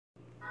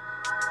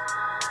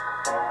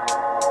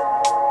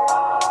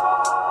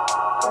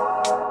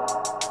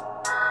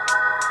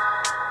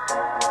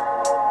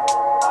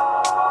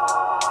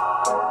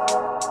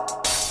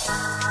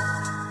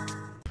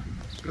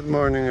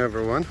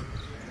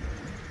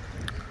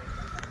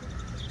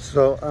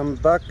So I'm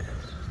back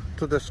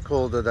to the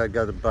school that I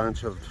got a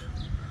bunch of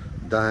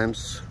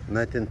dimes,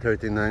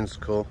 1939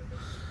 school.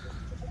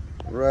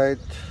 Right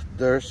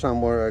there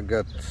somewhere I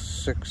got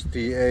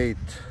 68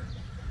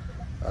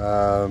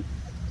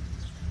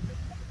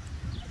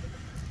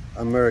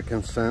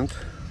 American cent.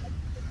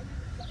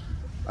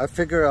 I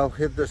figure I'll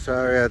hit this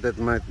area that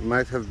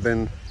might have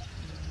been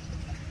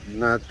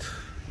not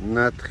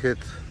hit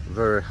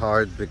very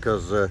hard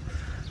because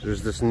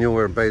there's this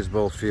newer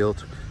baseball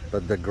field,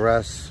 but the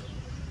grass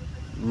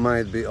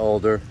might be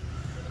older.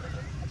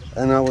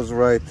 And I was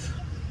right.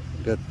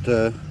 Got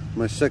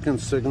my second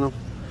signal.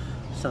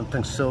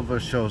 Something silver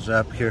shows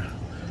up here,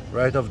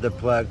 right off the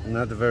plaque,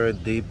 not very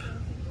deep.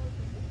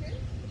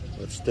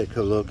 Let's take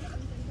a look.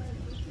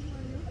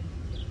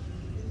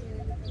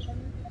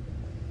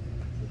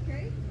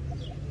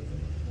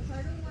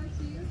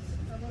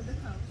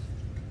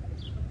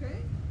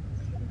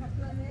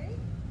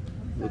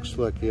 Looks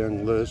like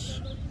Young Liz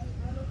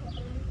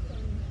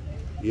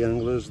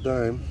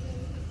dime.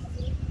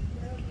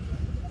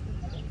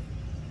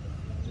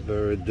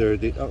 Very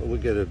dirty. Oh, we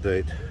get a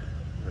date.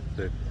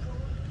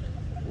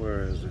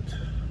 Where is it?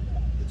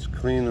 It's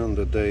clean on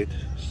the date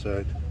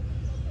side.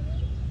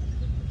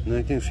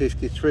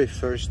 1953,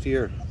 first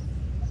year.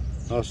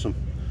 Awesome.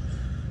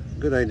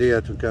 Good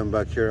idea to come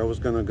back here. I was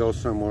gonna go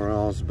somewhere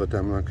else, but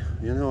I'm like,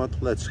 you know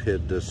what? Let's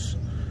hit this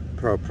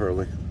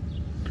properly.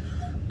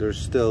 There's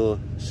still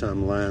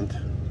some land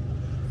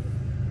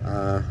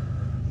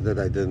that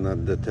I did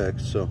not detect,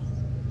 so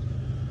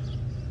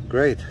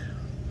great.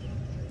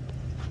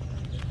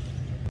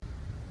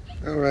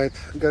 All right,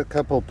 got a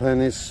couple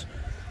pennies.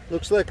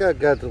 Looks like I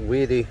got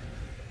weedy.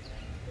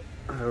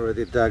 I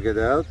already dug it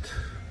out.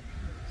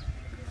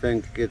 I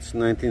think it's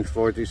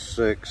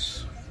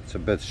 1946. It's a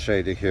bit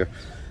shady here,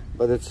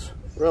 but it's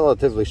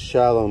relatively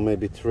shallow,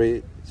 maybe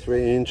three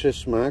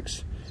inches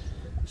max.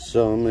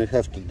 So I may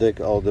have to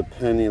dig all the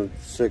penny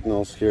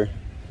signals here,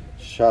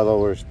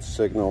 shallower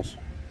signals.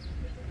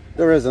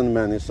 There isn't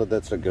many, so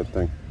that's a good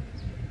thing.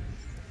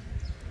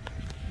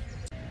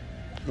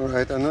 All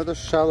right, another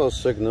shallow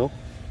signal.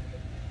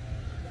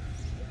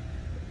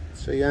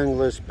 It's a Young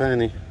Liz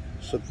penny,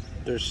 so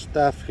their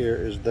stuff here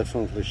is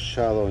definitely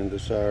shallow in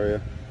this area.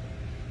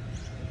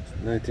 It's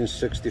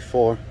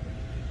 1964.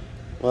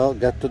 Well,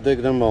 got to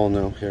dig them all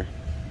now here.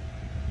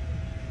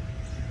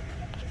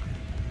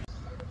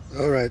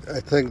 Alright, I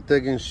think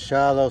digging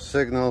shallow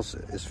signals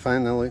is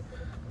finally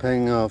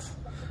paying off.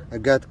 I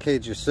got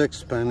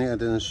KG6 penny, I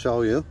didn't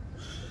show you.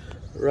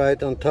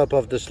 Right on top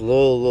of this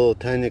little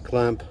tiny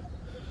clamp.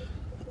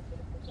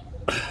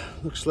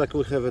 Looks like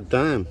we have a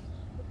dime.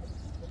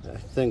 I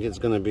think it's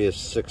gonna be a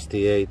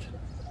 68.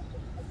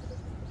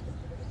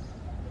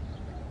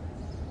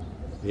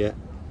 Yeah.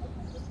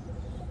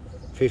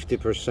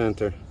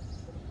 50%er.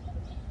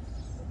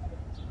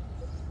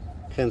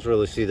 Can't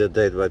really see the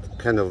date, but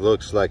kind of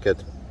looks like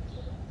it.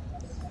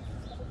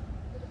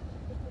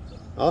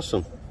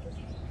 Awesome.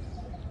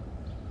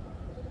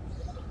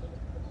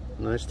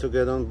 Nice to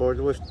get on board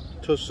with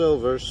two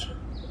silvers,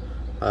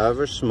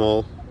 however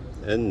small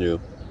and new.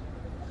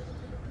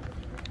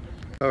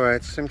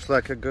 Alright, seems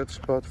like a good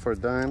spot for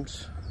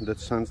dimes. That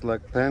sounds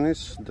like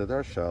pennies that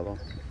are shallow.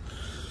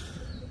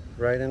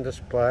 Right in this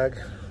flag,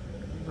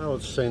 I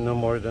would say no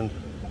more than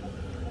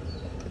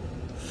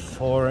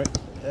 3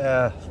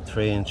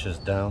 inches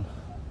down.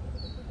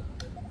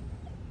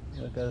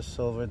 I got a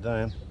silver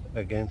dime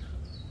again.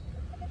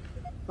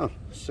 Oh,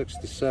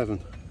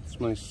 67. It's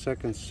my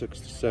second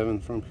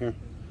 67 from here.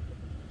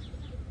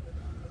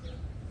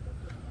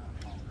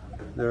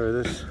 There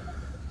it is.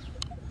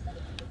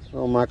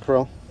 Little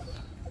mackerel.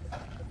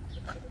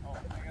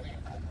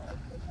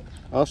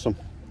 Awesome.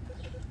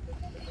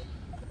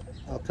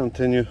 I'll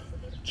continue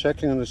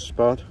checking this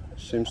spot.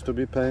 Seems to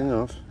be paying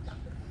off.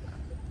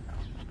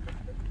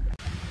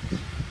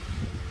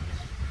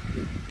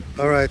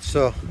 Alright,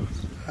 so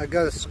I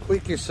got a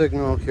squeaky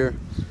signal here.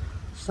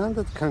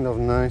 Sounded kind of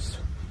nice.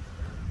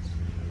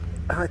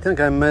 I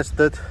think I missed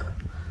it.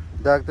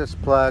 Dug this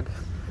plug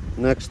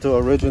next to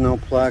original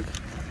plug.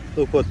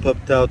 Look what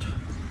popped out.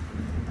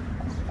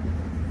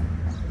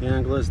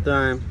 Young Liz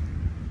dime.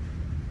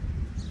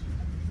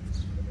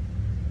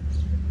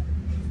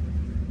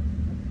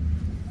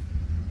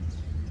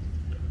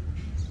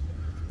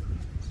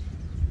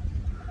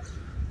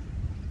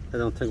 I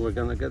don't think we're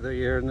gonna get a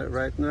year in it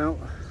right now.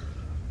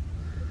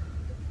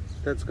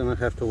 That's gonna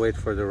have to wait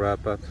for the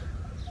wrap up.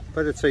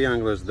 But it's a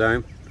Young Liz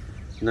dime.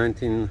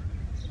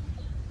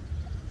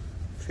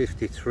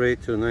 1953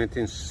 to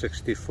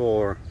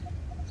 1964.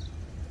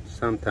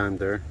 Sometime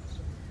there.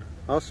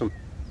 Awesome.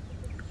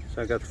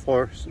 So I got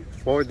four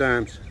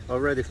dimes.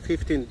 Already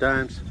 15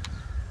 dimes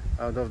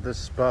out of this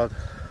spot.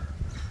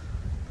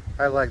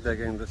 I like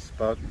digging this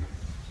spot.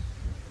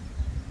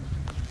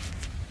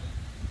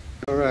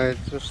 Alright,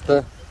 just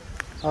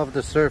off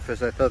the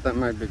surface, I thought I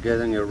might be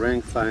getting a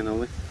ring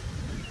finally,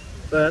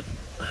 but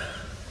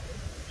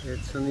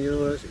it's an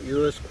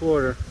US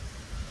quarter,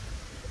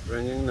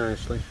 ringing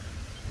nicely.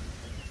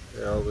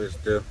 They always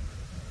do.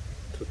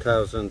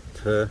 2000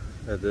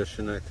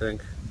 edition, I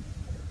think.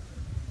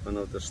 one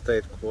of the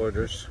state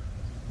quarters.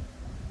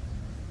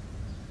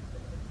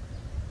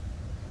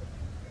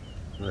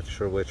 Not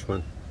sure which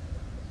one.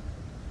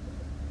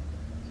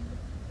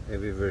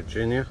 Maybe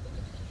Virginia.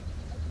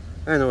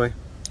 Anyway,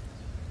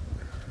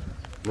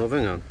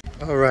 moving on.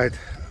 All right,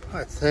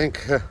 I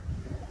think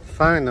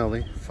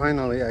finally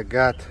I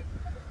got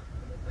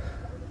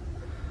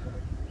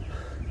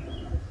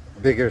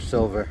bigger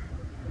silver.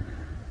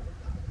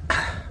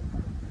 I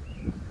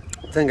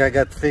think I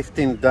got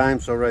 15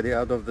 dimes already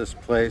out of this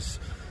place.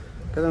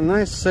 Got a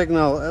nice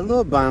signal, a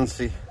little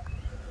bouncy.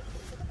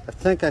 I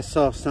think I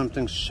saw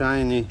something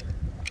shiny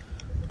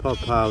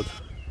pop out.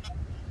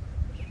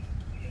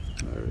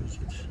 Where is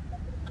it?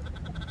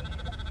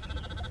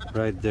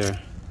 Right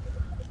there.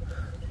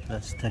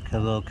 Let's take a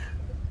look.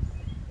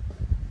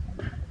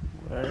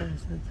 Where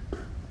is it?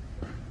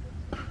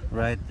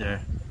 Right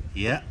there.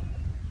 Yeah,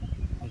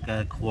 we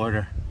got a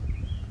quarter.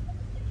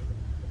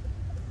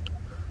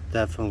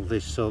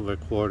 Definitely silver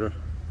quarter.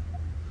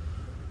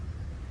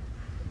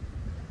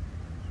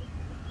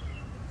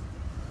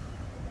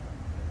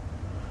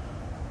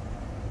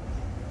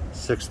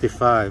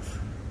 $65.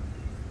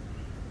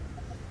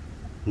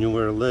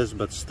 Newer list,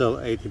 but still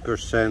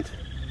 80%.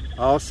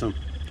 Awesome.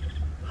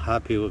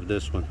 Happy with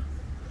this one.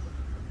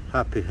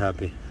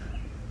 Happy.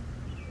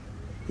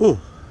 Ooh.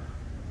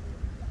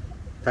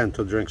 Time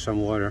to drink some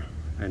water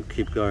and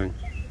keep going.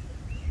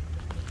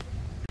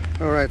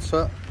 All right,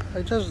 so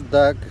I just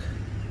dug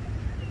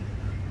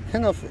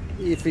kind of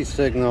iffy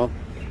signal.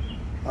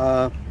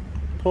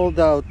 Pulled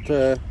out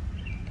a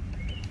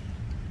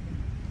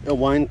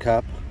wine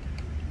cup,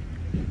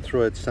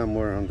 threw it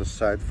somewhere on the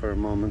side for a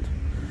moment,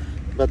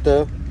 but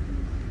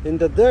in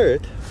the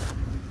dirt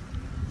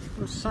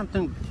there's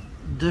something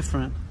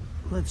different.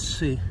 Let's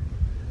see.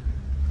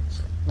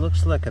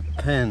 Looks like a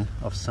pen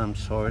of some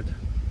sort.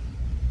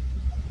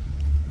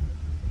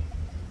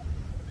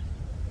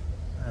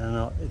 I don't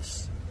know,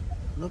 it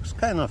looks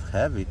kind of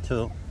heavy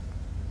too.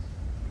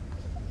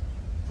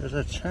 There's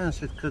a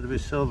chance it could be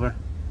silver.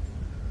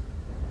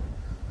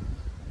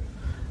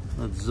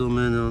 Let's zoom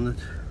in on it.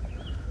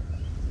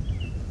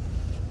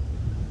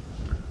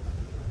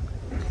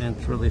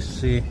 Can't really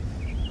see.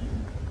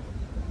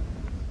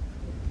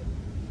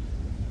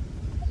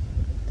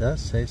 Does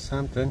say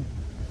something.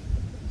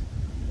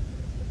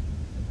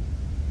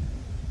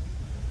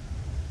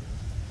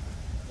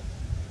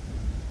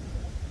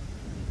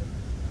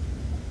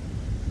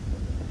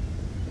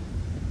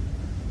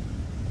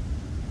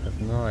 I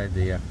have no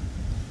idea.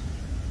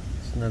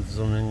 It's not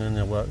zooming in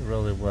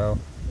really well.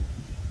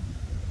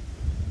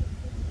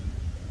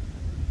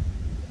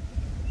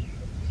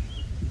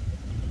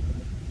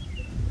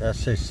 Does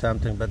say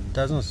something, but it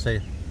doesn't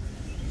say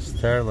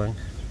sterling.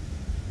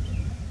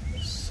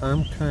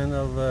 Some kind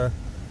of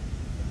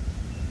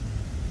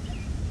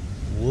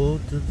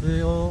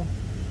Woodville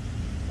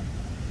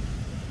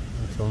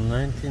until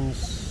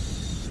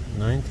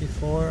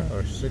 1994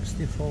 or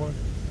 64.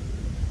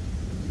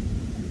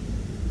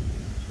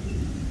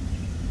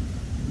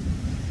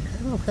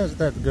 Kind of has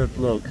that good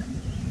look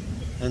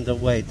and the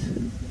weight.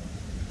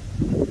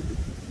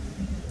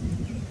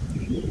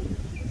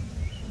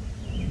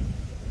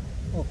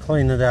 We'll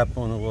clean it up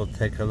and we'll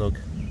take a look.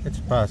 It's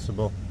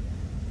possible.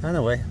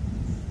 Anyway,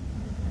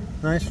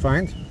 nice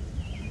find.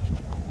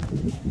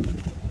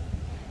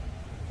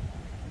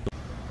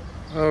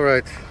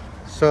 Alright,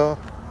 so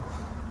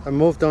I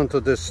moved on to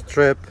this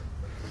strip.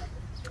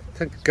 I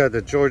think I got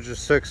a Georgia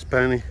 6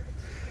 penny.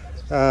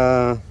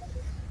 Got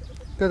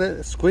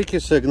a squeaky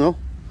signal.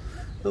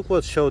 Look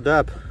what showed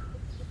up.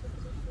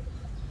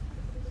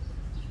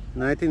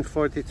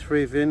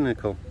 1943 V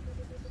nickel.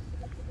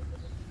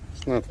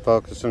 It's not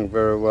focusing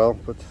very well,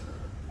 but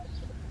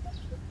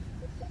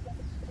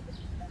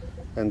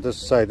and this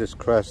side is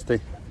crusty.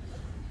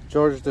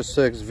 George the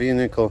 6 V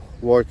nickel,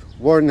 war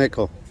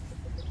nickel,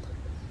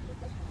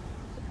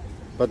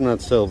 but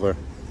not silver.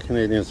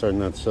 Canadians are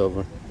not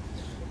silver.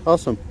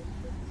 Awesome.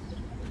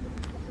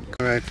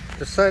 All right,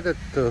 decided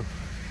to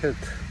hit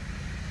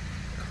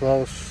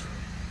close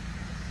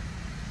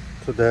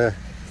to the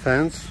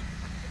fence,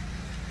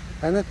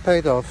 and it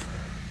paid off.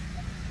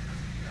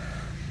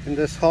 In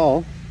this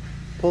hole,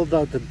 pulled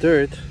out the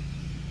dirt.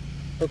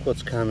 Look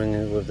what's coming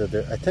in with the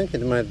dirt. I think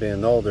it might be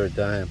an older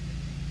dime.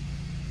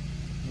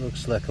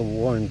 Looks like a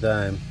worn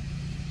dime.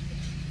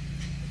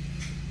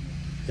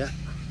 Yeah,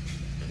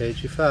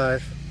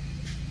 KG5.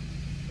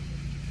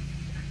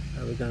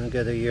 Are we gonna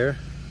get a year?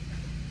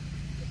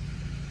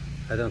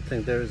 I don't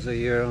think there is a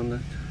year on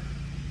it.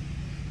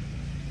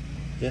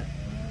 Yeah.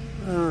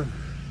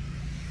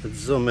 Let's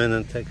zoom in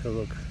and take a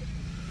look.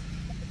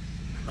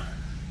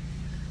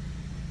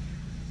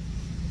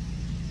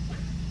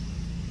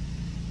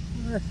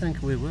 I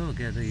think we will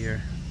get a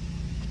year.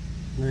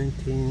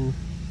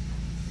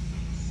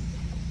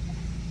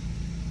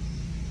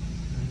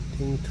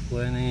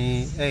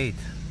 1928.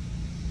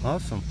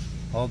 Awesome.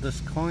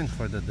 Oldest coin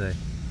for the day.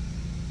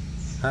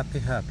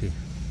 Happy.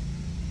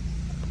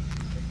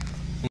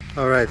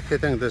 Alright,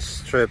 hitting this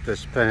strip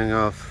is paying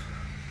off.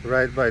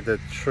 Right by the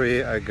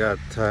tree I got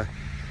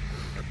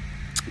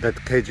that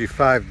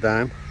KG5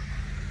 dime.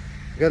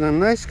 Got a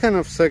nice kind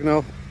of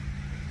signal,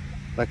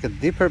 like a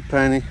deeper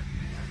penny.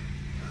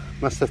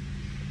 Must have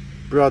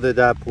brought it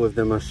up with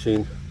the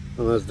machine,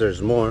 unless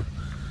there's more.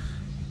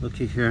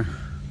 Looky here,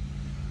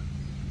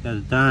 got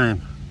a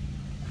dime.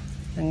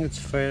 I think it's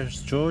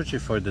First Georgie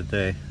for the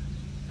day.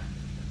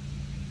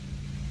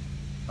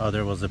 Oh,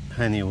 there was a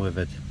penny with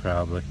it,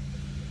 probably.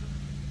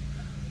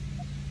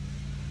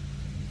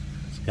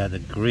 It's got a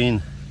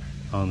green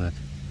on it.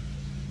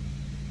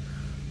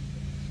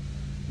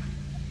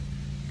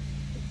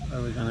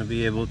 Are we gonna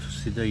be able to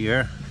see the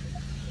year?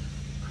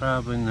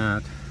 Probably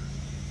not.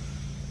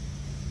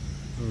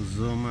 Little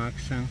zoom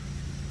action?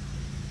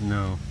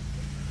 No.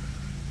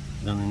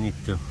 Gonna need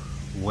to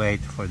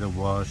wait for the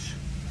wash.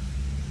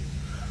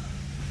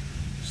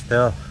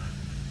 Still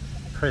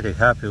pretty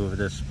happy with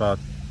this spot.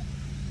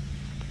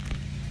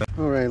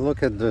 Alright,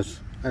 look at this.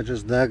 I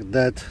just dug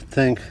that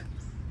thing.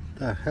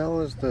 The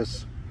hell is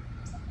this?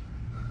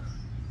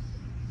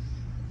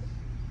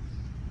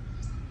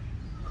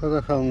 Who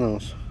the hell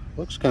knows?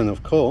 Looks kind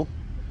of cool.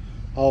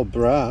 All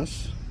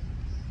brass.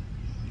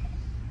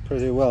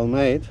 Pretty well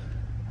made.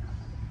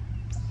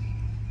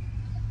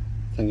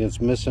 I think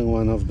it's missing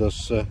one of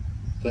those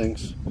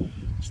things.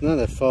 It's not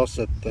a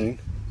faucet thing.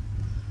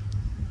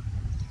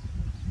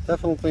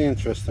 Definitely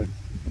interesting.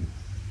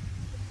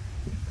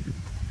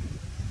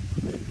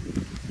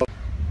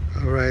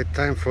 Alright,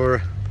 time for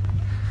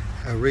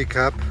a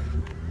recap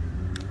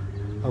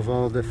of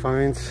all the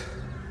finds.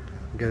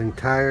 Getting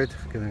tired,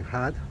 getting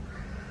hot.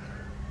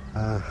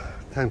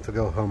 Time to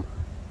go home.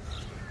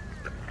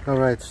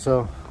 Alright,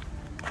 so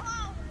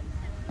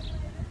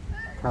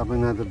probably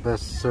not the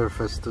best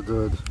surface to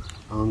do it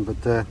on,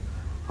 but a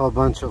whole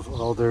bunch of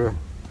older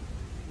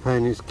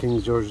pennies,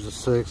 King George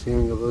VI,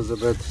 Young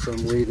Elizabeth, some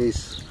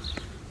Wheaties,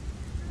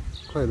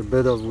 quite a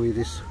bit of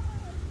Wheaties,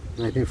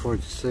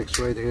 1946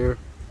 right here.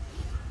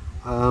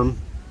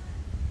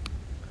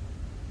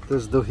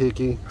 This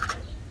doohickey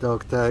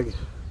dog tag.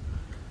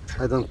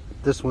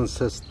 This one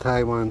says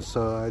Taiwan,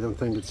 so I don't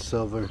think it's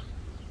silver.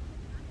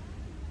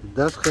 It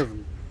does have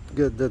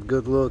that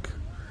good look.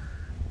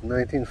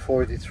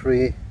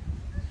 1943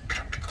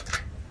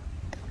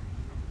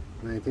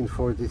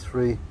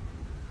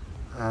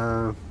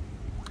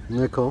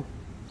 nickel,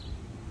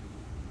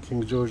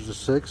 King George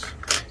VI.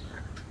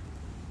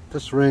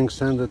 This ring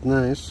sounded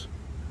nice,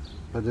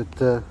 but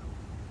it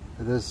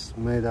is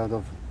made out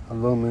of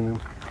aluminum.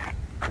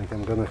 I think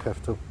I'm gonna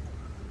have to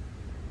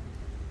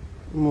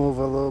move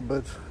a little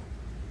bit.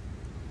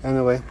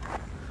 Anyway,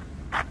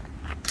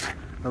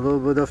 a little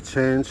bit of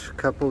change,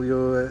 couple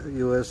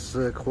US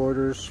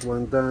quarters,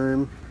 one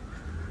dime,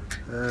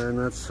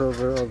 not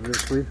silver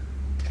obviously.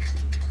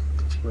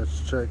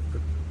 Let's check.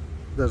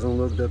 Doesn't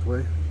look that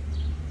way.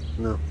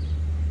 No.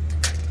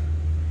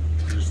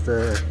 Just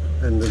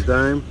and the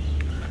dime,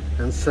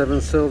 and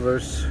 7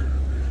 silvers.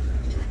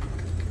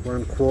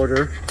 1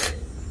 quarter,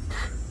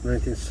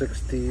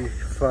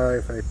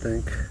 1965 I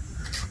think.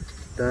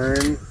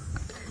 Dime,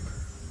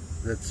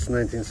 that's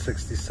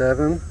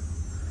 1967.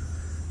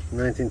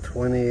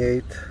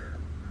 1928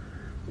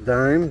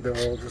 dime, the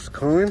oldest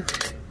coin.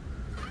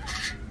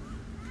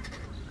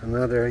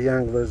 Another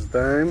Youngless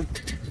dime.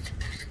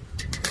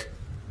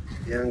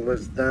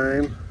 Youngless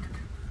dime,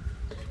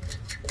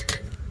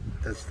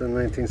 that's the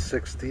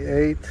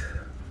 1968,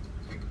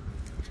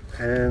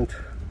 and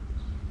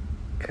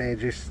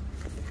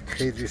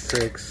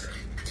KG6.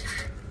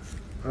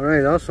 All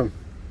right, awesome.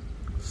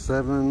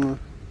 7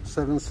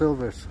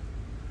 silvers.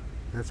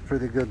 That's a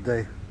pretty good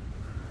day.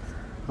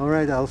 All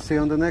right, I'll see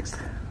you on the next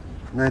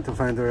 9 to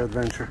Finder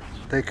adventure.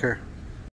 Take care.